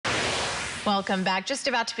Welcome back. Just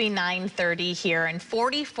about to be 9:30 here, and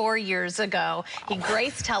 44 years ago, he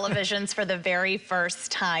graced televisions for the very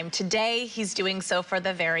first time. Today, he's doing so for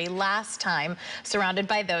the very last time, surrounded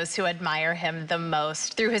by those who admire him the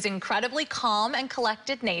most. Through his incredibly calm and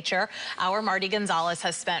collected nature, our Marty Gonzalez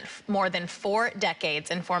has spent more than 4 decades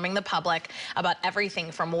informing the public about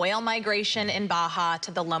everything from whale migration in Baja to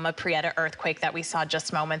the Loma Prieta earthquake that we saw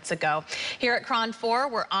just moments ago. Here at KRON 4,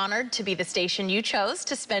 we're honored to be the station you chose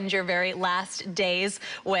to spend your very last days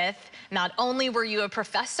with. Not only were you a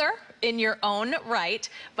professor in your own right,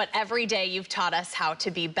 but every day you've taught us how to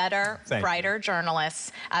be better, brighter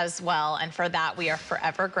journalists as well. And for that, we are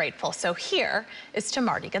forever grateful. So here is to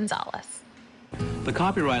Marty Gonzalez. The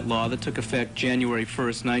copyright law that took effect January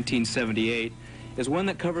 1st, 1978 is one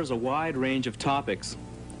that covers a wide range of topics.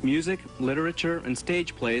 Music, literature, and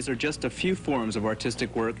stage plays are just a few forms of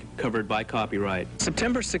artistic work covered by copyright.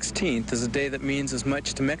 September 16th is a day that means as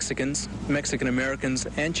much to Mexicans, Mexican-Americans,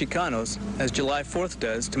 and Chicanos as July 4th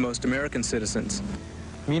does to most American citizens.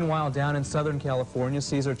 Meanwhile, down in Southern California,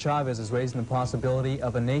 Cesar Chavez is raising the possibility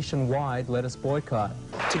of a nationwide lettuce boycott.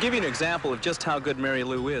 To give you an example of just how good Mary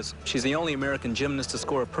Lou is, she's the only American gymnast to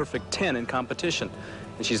score a perfect 10 in competition,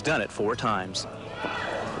 and she's done it 4 times.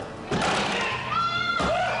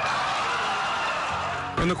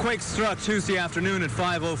 When the quake struck Tuesday afternoon at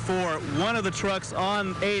 5:04, one of the trucks on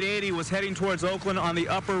 880 was heading towards Oakland on the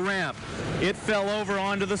upper ramp. It fell over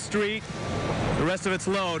onto the street. The rest of its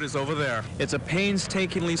load is over there. It's a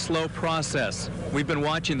painstakingly slow process. We've been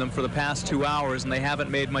watching them for the past 2 hours, and they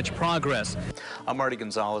haven't made much progress. I'm Marty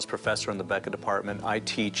Gonzalez, professor in the Beca department. I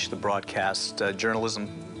teach the broadcast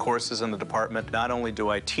journalism courses in the department. Not only do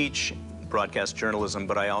I teach broadcast journalism,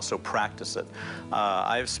 but I also practice it.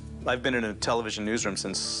 I've been in a television newsroom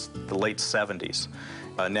since the late 70s.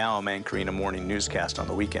 Now I'm anchoring a morning newscast on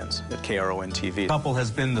the weekends at KRON-TV. The couple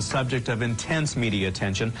has been the subject of intense media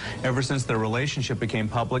attention ever since their relationship became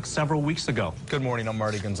public several weeks ago. Good morning, I'm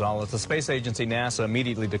Marty Gonzalez. The space agency NASA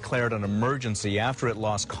immediately declared an emergency after it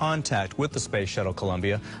lost contact with the Space Shuttle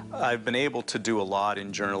Columbia. I've been able to do a lot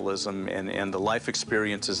in journalism, and the life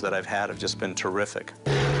experiences that I've had have just been terrific.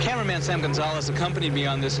 Cameraman Sam Gonzalez accompanied me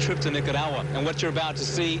on this trip to Nicaragua, and what you're about to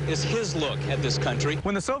see is his look at this country.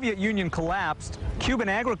 When the Soviet Union collapsed, Cuban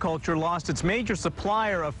agriculture lost its major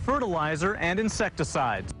supplier of fertilizer and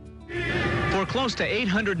insecticides. For close to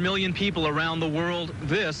 800 million people around the world,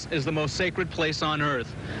 this is the most sacred place on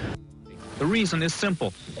Earth. The reason is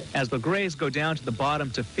simple. As the grays go down to the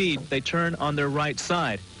bottom to feed, they turn on their right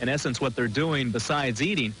side. In essence, what they're doing, besides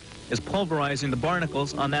eating, is pulverizing the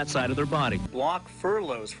barnacles on that side of their body. Block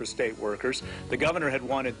furloughs for state workers. The governor had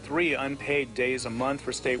wanted 3 unpaid days a month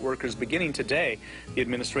for state workers beginning today. The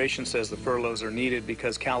administration says the furloughs are needed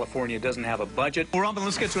because California doesn't have a budget. Well, Robin,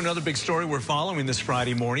 let's get to another big story we're following this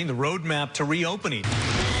Friday morning, the roadmap to reopening.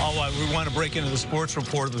 We want to break into the sports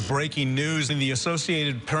report with breaking news. In the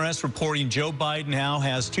Associated Press reporting Joe Biden now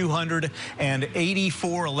has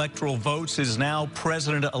 284 electoral votes, is now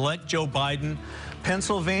President-elect Joe Biden.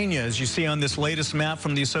 Pennsylvania, as you see on this latest map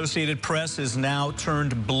from the Associated Press, is now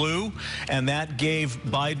turned blue, and that gave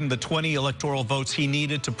Biden the 20 electoral votes he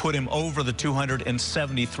needed to put him over the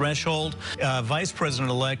 270 threshold. Vice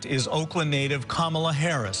President-elect is Oakland native Kamala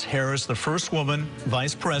Harris. Harris, the first woman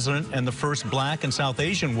vice president and the first black and South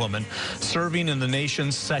Asian woman serving in the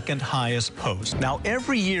nation's 2nd highest post. Now,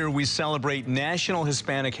 every year we celebrate National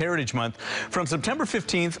Hispanic Heritage Month from September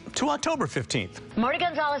 15th to October 15th. Marty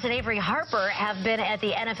Gonzalez and Avery Harper have been at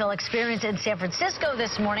the NFL Experience in San Francisco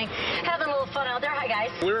this morning, having a little fun out there. Hi, guys.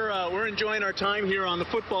 We're enjoying our time here on the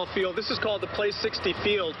football field. This is called the Play 60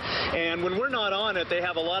 field, and when we're not on it, they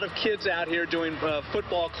have a lot of kids out here doing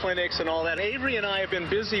football clinics and all that. Avery and I have been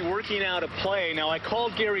busy working out a play. Now, I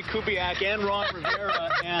called Gary Kubiak and Ron Rivera,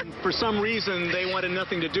 and for some reason, they wanted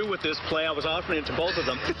nothing to do with this play. I was offering it to both of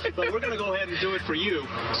them, but we're going to go ahead and do it for you.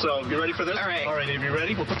 So, you ready for this? All right. All right, Avery,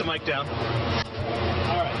 ready? We'll put the mic down.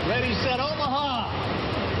 All right, ready, set, Omaha.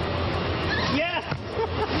 Yes!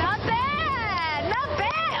 Not bad! Not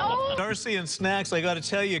bad! Oh. Darcy and Snacks, I got to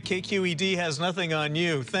tell you, KQED has nothing on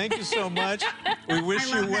you. Thank you so much. We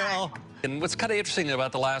wish you well. And what's kind of interesting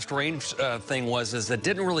about the last rain thing is it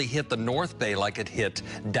didn't really hit the North Bay like it hit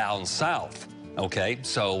down south. Okay,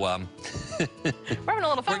 so We're having a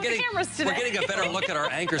little fun with the cameras today. We're getting a better look at our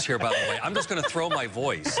anchors here, by the way. I'm just going to throw my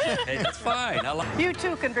voice. Okay, that's fine. You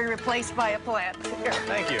too can be replaced by a plant. Here.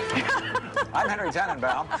 Thank you. I'm Henry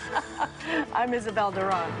Tannenbaum. I'm Isabel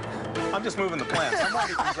Duran. I'm just moving the plants. I'm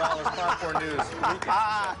Marty Gonzalez, KRON 4 News.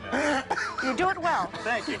 You do it well.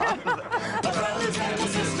 Thank you.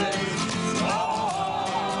 All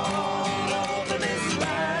over this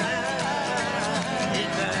land.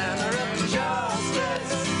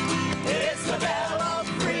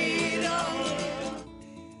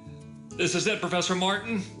 This is it, Professor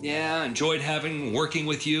Martin. Yeah, enjoyed working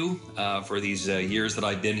with you for these years that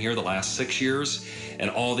I've been here, the last 6 years, and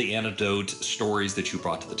all the anecdote stories that you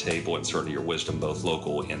brought to the table, and certainly your wisdom, both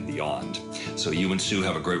local and beyond. So you and Sue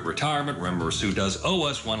have a great retirement. Remember, Sue does owe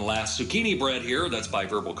us one last zucchini bread here. That's by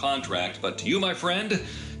verbal contract. But to you, my friend,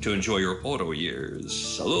 to enjoy your auto years.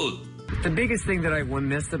 Salud. The biggest thing that I will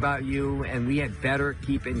miss about you, and we had better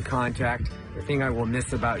keep in contact, the thing I will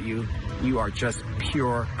miss about you, you are just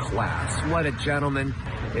pure class. What a gentleman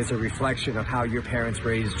is a reflection of how your parents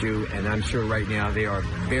raised you, and I'm sure right now they are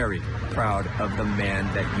very proud of the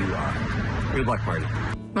man that you are. Good luck, Marty.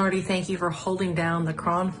 Marty, thank you for holding down the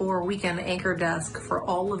KRON 4 weekend anchor desk for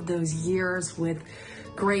all of those years with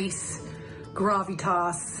grace,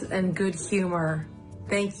 gravitas, and good humor.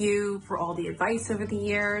 Thank you for all the advice over the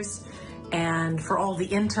years and for all the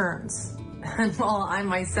interns. And while I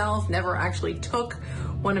myself never actually took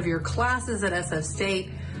one of your classes at SF State,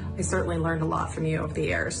 I certainly learned a lot from you over the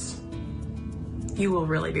years. You will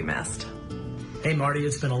really be missed. Hey Marty,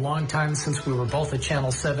 it's been a long time since we were both at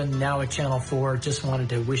Channel 7, now at Channel 4. Just wanted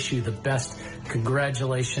to wish you the best.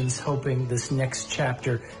 Congratulations, hoping this next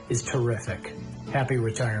chapter is terrific. Happy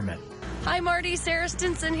retirement. Hi Marty, Sarah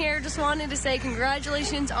Stinson here. Just wanted to say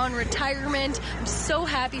congratulations on retirement. I'm so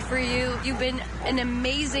happy for you. You've been an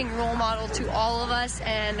amazing role model to all of us,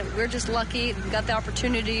 and we're just lucky we got the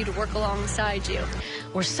opportunity to work alongside you.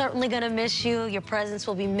 We're certainly going to miss you. Your presence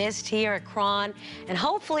will be missed here at KRON, and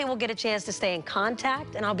hopefully we'll get a chance to stay in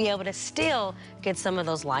contact, and I'll be able to still get some of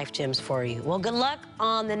those life gems for you. Well, good luck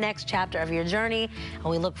on the next chapter of your journey, and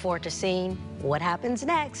we look forward to seeing what happens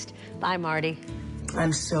next. Bye, Marty.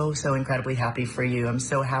 I'm so incredibly happy for you. I'm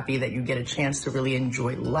so happy that you get a chance to really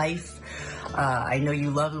enjoy life. I know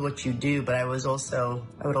you love what you do, but I would also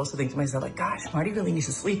think to myself, like, gosh, Marty really needs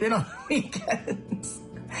to sleep in on the weekends.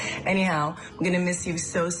 Anyhow, I'm going to miss you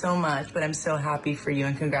so much, but I'm so happy for you,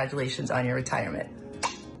 and congratulations on your retirement.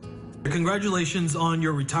 Congratulations on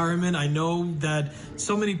your retirement. I know that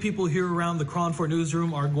so many people here around the KRON 4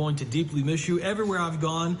 newsroom are going to deeply miss you. Everywhere I've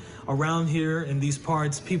gone around here in these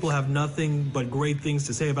parts, people have nothing but great things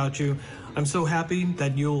to say about you. I'm so happy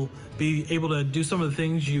that you'll be able to do some of the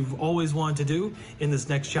things you've always wanted to do in this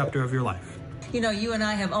next chapter of your life. You know, you and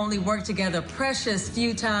I have only worked together precious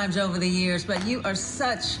few times over the years, but you are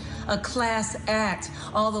such a class act.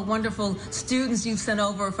 All the wonderful students you've sent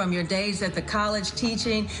over from your days at the college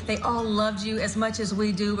teaching, they all loved you as much as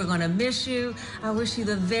we do. We're going to miss you. I wish you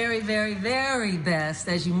the very best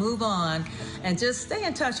as you move on, and just stay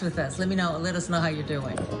in touch with us. Let us know how you're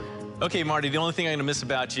doing. Okay, Marty, the only thing I'm going to miss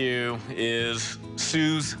about you is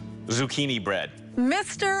Sue's zucchini bread.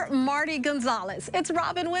 Mr. Marty Gonzalez, it's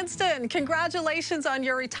Robin Winston. Congratulations on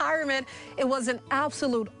your retirement. It was an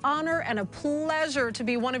absolute honor and a pleasure to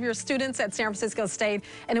be one of your students at San Francisco State,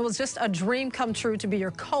 and it was just a dream come true to be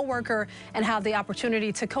your coworker and have the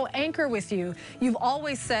opportunity to co-anchor with you. You've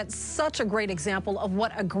always set such a great example of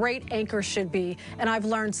what a great anchor should be, and I've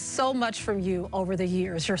learned so much from you over the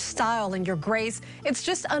years. Your style and your grace, it's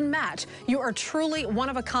just unmatched. You are truly one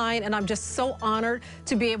of a kind, and I'm just so honored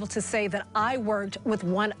to be able to say that I worked with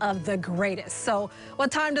one of the greatest. So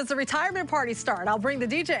what time does the retirement party start? I'll bring the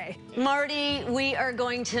DJ. Marty, we are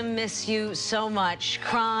going to miss you so much.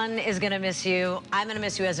 KRON is going to miss you. I'm going to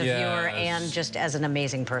miss you as a viewer and just as an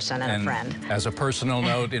amazing person and a friend. As a personal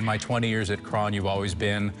note, in my 20 years at KRON, you've always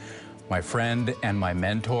been my friend and my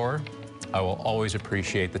mentor. I will always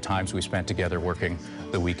appreciate the times we spent together working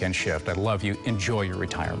the weekend shift. I love you. Enjoy your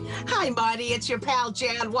retirement. Hi, Marty. It's your pal,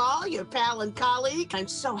 Jan Wall, your pal and colleague. I'm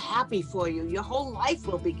so happy for you. Your whole life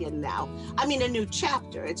will begin now. I mean, a new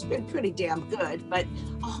chapter. It's been pretty damn good, but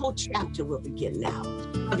a whole chapter will begin now.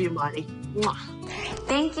 Love you, Marty. Mwah.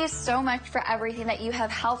 Thank you so much for everything that you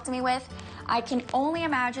have helped me with. I can only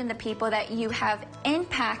imagine the people that you have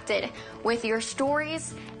impacted with your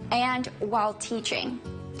stories and while teaching.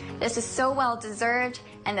 This is so well deserved,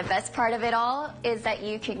 and the best part of it all is that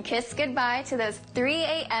you can kiss goodbye to those 3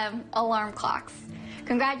 a.m. alarm clocks.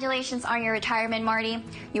 Congratulations on your retirement, Marty.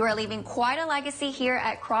 You are leaving quite a legacy here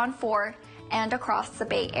at KRON 4 and across the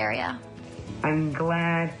Bay Area. I'm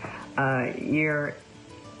glad you're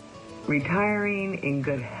retiring in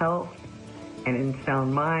good health and in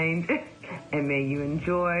sound mind, and may you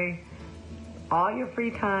enjoy all your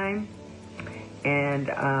free time And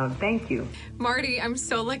thank you. Marty, I'm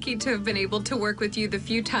so lucky to have been able to work with you the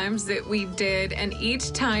few times that we did, and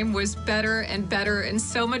each time was better and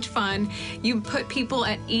so much fun. You put people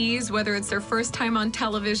at ease, whether it's their first time on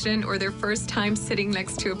television or their first time sitting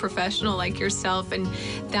next to a professional like yourself, and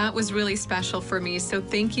that was really special for me. So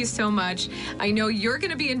thank you so much. I know you're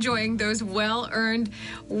going to be enjoying those well-earned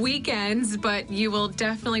weekends, but you will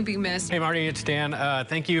definitely be missed. Hey, Marty, it's Dan.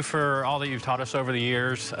 Thank you for all that you've taught us over the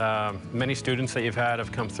years. Many students that you've had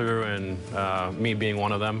have come through, and me being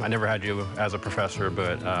one of them. I never had you as a professor,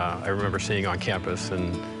 but I remember seeing you on campus,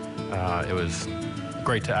 and it was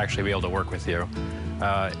great to actually be able to work with you.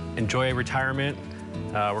 Enjoy retirement.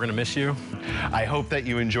 We're going to miss you. I hope that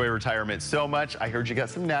you enjoy retirement so much. I heard you got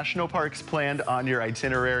some national parks planned on your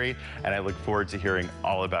itinerary, and I look forward to hearing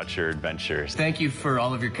all about your adventures. Thank you for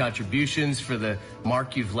all of your contributions, for the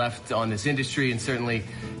mark you've left on this industry, and certainly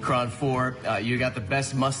Cron 4. You got the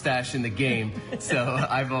best mustache in the game, so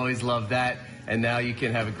I've always loved that. And now you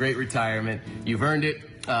can have a great retirement. You've earned it.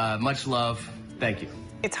 Much love. Thank you.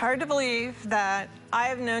 It's hard to believe that I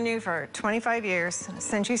have known you for 25 years,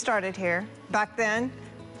 since you started here. Back then,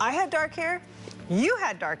 I had dark hair, you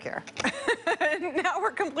had dark hair. Now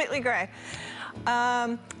we're completely gray.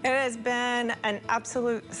 It has been an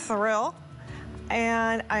absolute thrill,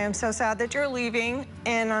 and I am so sad that you're leaving,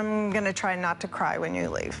 and I'm gonna try not to cry when you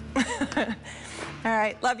leave. All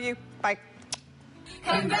right, love you, bye.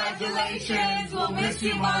 Congratulations, we'll miss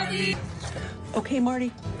you, Marty. Okay,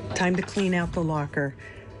 Marty, time to clean out the locker.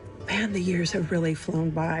 Man, the years have really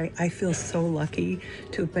flown by. I feel so lucky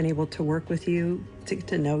to have been able to work with you, to get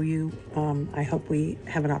to know you. I hope we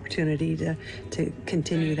have an opportunity to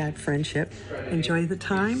continue that friendship. Enjoy the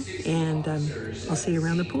time, and I'll see you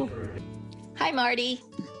around the pool. Hi, Marty.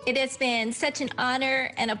 It has been such an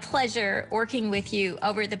honor and a pleasure working with you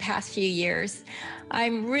over the past few years.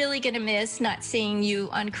 I'm really going to miss not seeing you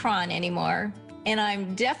on Cron anymore. And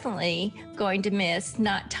I'm definitely going to miss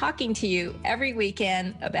not talking to you every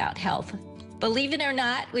weekend about health. Believe it or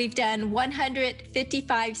not, we've done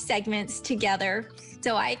 155 segments together.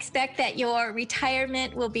 So I expect that your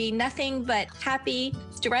retirement will be nothing but happy,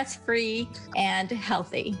 stress-free, and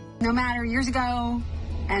healthy. No matter years ago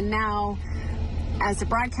and now, as a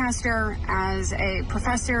broadcaster, as a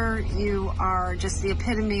professor, you are just the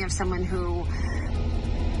epitome of someone who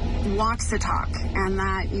walks the talk, and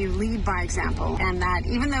that you lead by example, and that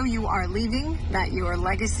even though you are leaving, that your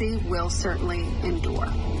legacy will certainly endure.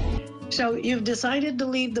 So you've decided to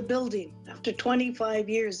leave the building after 25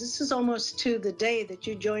 years. This is almost to the day that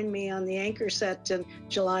you joined me on the anchor set in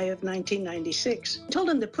July of 1996. I told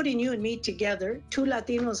him that putting you and me together, two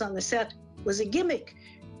Latinos on the set, was a gimmick.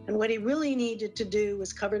 And what he really needed to do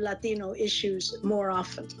was cover Latino issues more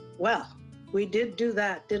often. Well, we did do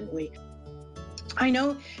that, didn't we? I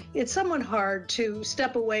know it's somewhat hard to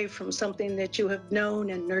step away from something that you have known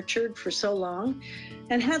and nurtured for so long.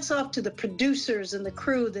 And hats off to the producers and the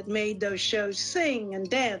crew that made those shows sing and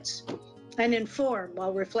dance and inform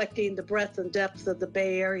while reflecting the breadth and depth of the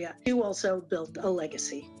Bay Area. You also built a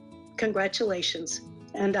legacy. Congratulations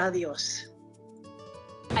and adios.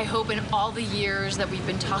 I hope in all the years that we've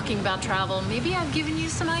been talking about travel, maybe I've given you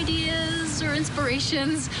some ideas or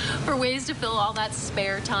inspirations for ways to fill all that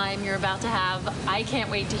spare time you're about to have. I can't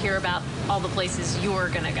wait to hear about all the places you're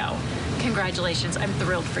gonna go. Congratulations, I'm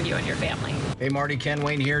thrilled for you and your family. Hey, Marty, Ken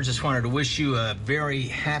Wayne here. Just wanted to wish you a very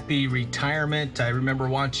happy retirement. I remember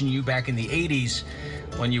watching you back in the 80s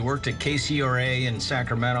when you worked at KCRA in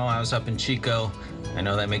Sacramento. I was up in Chico. I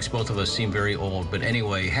know that makes both of us seem very old, but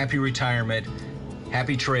anyway, happy retirement.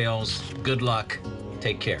 Happy trails. Good luck.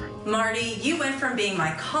 Take care. Marty, you went from being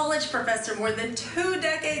my college professor more than 2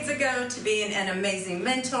 decades ago to being an amazing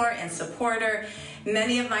mentor and supporter.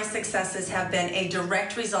 Many of my successes have been a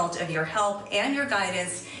direct result of your help and your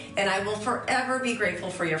guidance, and I will forever be grateful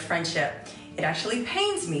for your friendship. It actually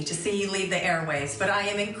pains me to see you leave the airways, but I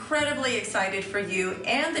am incredibly excited for you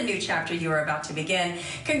and the new chapter you are about to begin.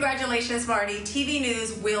 Congratulations, Marty. TV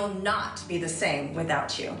news will not be the same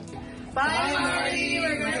without you. Bye, Marty.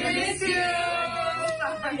 We're going to miss you.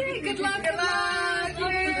 Okay, good luck. Good luck.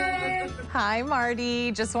 Hi,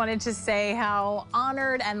 Marty. Just wanted to say how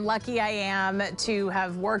honored and lucky I am to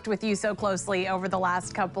have worked with you so closely over the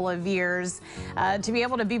last couple of years. To be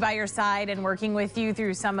able to be by your side and working with you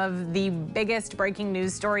through some of the biggest breaking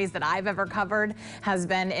news stories that I've ever covered has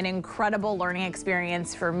been an incredible learning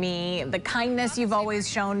experience for me. The kindness you've always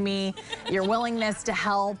shown me, your willingness to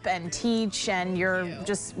help and teach, and your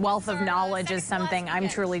just wealth of knowledge is something I'm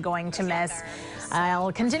truly going to miss.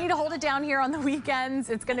 I'll continue to hold it down here on the weekends.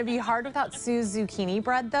 It's going to be hard without out Sue's zucchini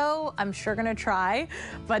bread, though. I'm sure gonna try.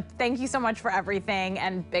 But thank you so much for everything,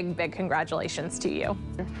 and big, big congratulations to you.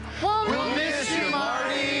 We'll miss you,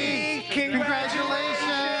 Marty! Congratulations!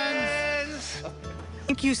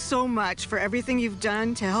 Thank you so much for everything you've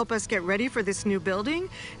done to help us get ready for this new building.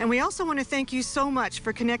 And we also want to thank you so much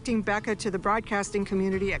for connecting Becca to the broadcasting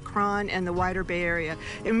community at Cron and the wider Bay Area.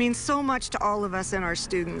 It means so much to all of us and our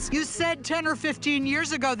students. You said 10 or 15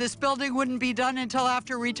 years ago this building wouldn't be done until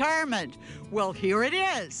after retirement. Well, here it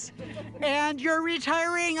is. And you're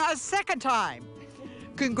retiring a second time.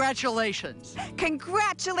 Congratulations.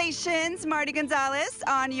 Congratulations, Marty Gonzalez,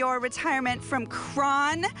 on your retirement from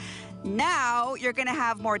Cron. Now you're going to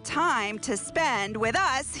have more time to spend with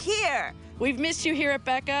us here. We've missed you here at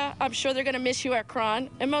Becca. I'm sure they're going to miss you at Cron.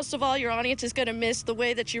 And most of all, your audience is going to miss the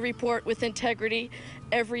way that you report with integrity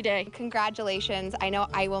every day. Congratulations. I know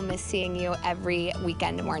I will miss seeing you every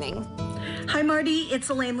weekend morning. Hi, Marty. It's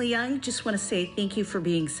Elaine Leung. Just want to say thank you for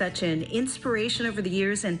being such an inspiration over the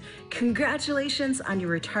years, and congratulations on your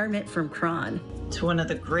retirement from Cron. To one of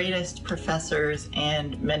the greatest professors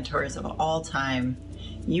and mentors of all time,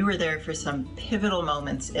 you were there for some pivotal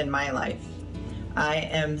moments in my life. I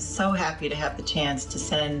am so happy to have the chance to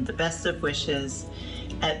send the best of wishes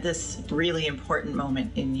at this really important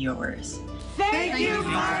moment in yours. Thank you,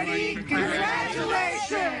 Marty.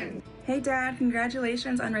 Congratulations. Hey Dad,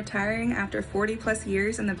 congratulations on retiring after 40 plus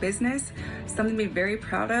years in the business. Something to be very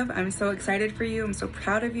proud of. I'm so excited for you. I'm so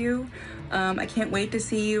proud of you. I can't wait to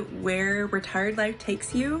see where retired life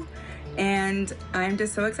takes you. And I'm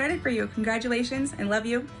just so excited for you. Congratulations and love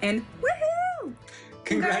you, and woohoo!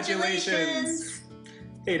 Congratulations!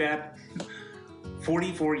 Hey Dad,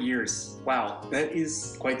 44 years. Wow, that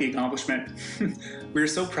is quite the accomplishment. We're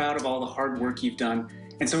so proud of all the hard work you've done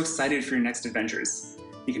and so excited for your next adventures.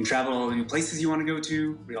 You can travel all the new places you want to go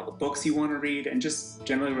to, read all the books you want to read, and just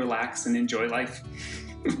generally relax and enjoy life.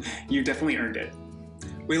 You definitely earned it.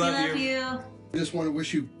 We love you. I just want to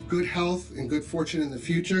wish you good health and good fortune in the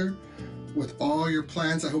future. With all your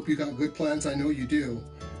plans, I hope you got good plans. I know you do.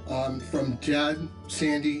 From Dad,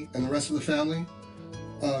 Sandy, and the rest of the family,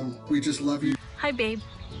 we just love you. Hi, babe.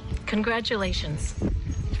 Congratulations.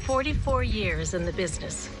 44 years in the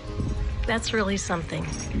business. That's really something.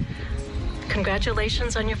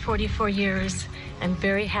 Congratulations on your 44 years. I'm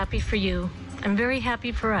very happy for you. I'm very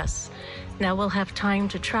happy for us. Now we'll have time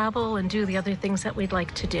to travel and do the other things that we'd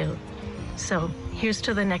like to do. So here's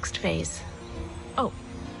to the next phase. Oh,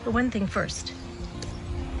 the one thing first.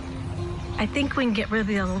 I think we can get rid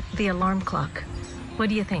of the alarm clock. What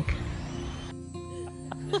do you think?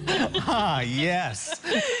 Yes.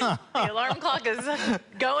 The alarm clock is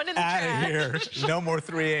going in the Out trash. of here. No more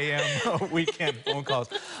 3 a.m. weekend phone calls.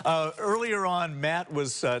 Earlier on, Matt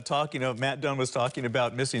Dunn was talking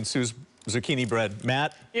about missing Sue's zucchini bread.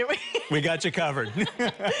 Matt, we got you covered.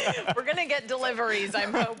 We're going to get deliveries,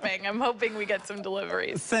 I'm hoping. I'm hoping we get some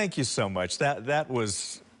deliveries. Thank you so much. That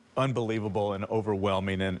was unbelievable and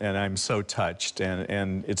overwhelming, and I'm so touched.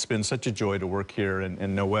 And it's been such a joy to work here.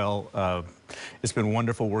 And Noelle, it's been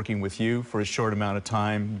wonderful working with you for a short amount of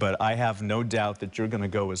time, but I have no doubt that you're going to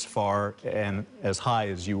go as far and as high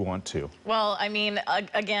as you want to. Well, I mean,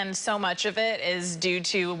 again, so much of it is due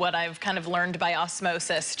to what I've kind of learned by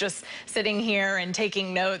osmosis, just sitting here and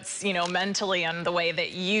taking notes, you know, mentally on the way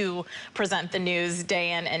that you present the news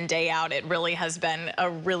day in and day out. It really has been a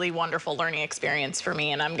really wonderful learning experience for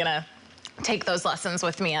me, and I'm going to take those lessons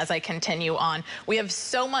with me as I continue on. We have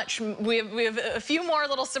so much, we have a few more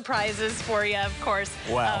little surprises for you, of course.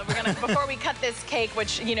 Wow. We're gonna, before we cut this cake,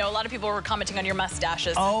 which, you know, a lot of people were commenting on your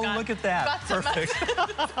mustaches. Oh, look at that. Perfect.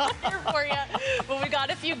 Here for you. But we got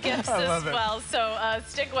a few gifts as well. So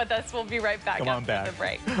stick with us. We'll be right back after the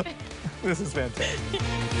break. This is fantastic.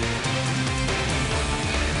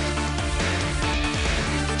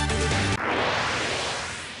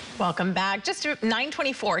 Welcome back. Just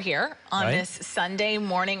 9:24 here on this Sunday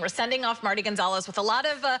morning. We're sending off Marty Gonzalez with a lot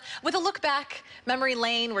of, with a look back, memory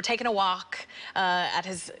lane. We're taking a walk at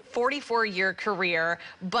his 44-year career.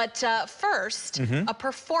 But first, a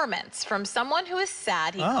performance from someone who is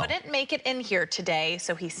sad. He couldn't make it in here today,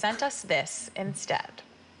 so he sent us this instead.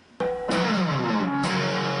 Dearly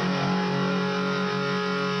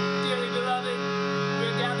beloved,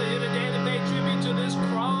 we're gathered here today to pay tribute to this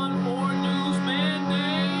Cron Horn newsman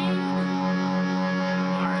named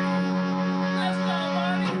Marty. Let's go,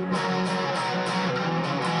 Marty.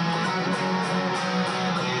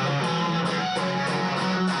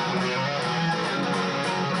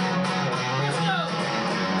 Let's go.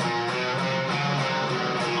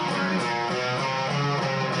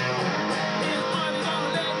 Here's Marty on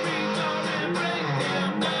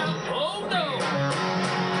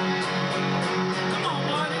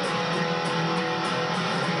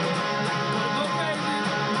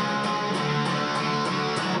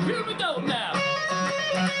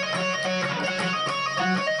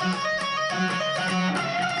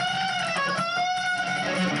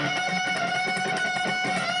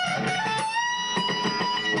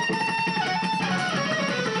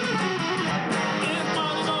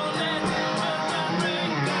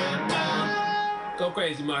Go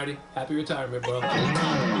crazy, Marty. Happy retirement, bro.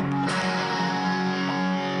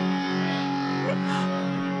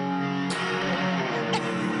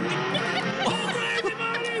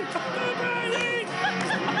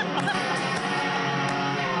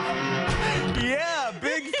 Yeah,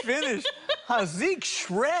 big finish. Haaziq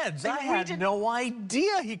shreds. I had no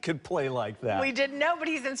idea he could play like that. We didn't know, but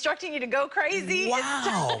he's instructing you to go crazy. Wow.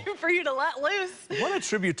 It's time for you to let loose. What a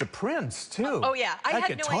tribute to Prince, too. Oh, yeah. I that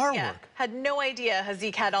had no guitar idea. work. Had no idea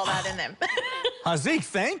Haaziq had all that in him. Haaziq,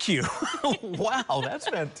 thank you. Wow, that's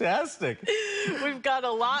fantastic. We've got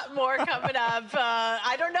a lot more coming up.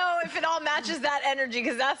 I don't know if it all matches that energy,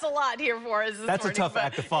 because that's a lot here for us this That's morning, a tough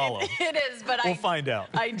act to follow. It is, but we'll find out.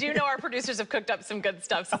 I do know our producers have cooked up some good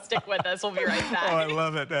stuff, so stick with us. We'll be right back. Oh, I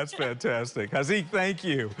love it. That's fantastic. Haaziq, thank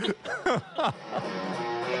you.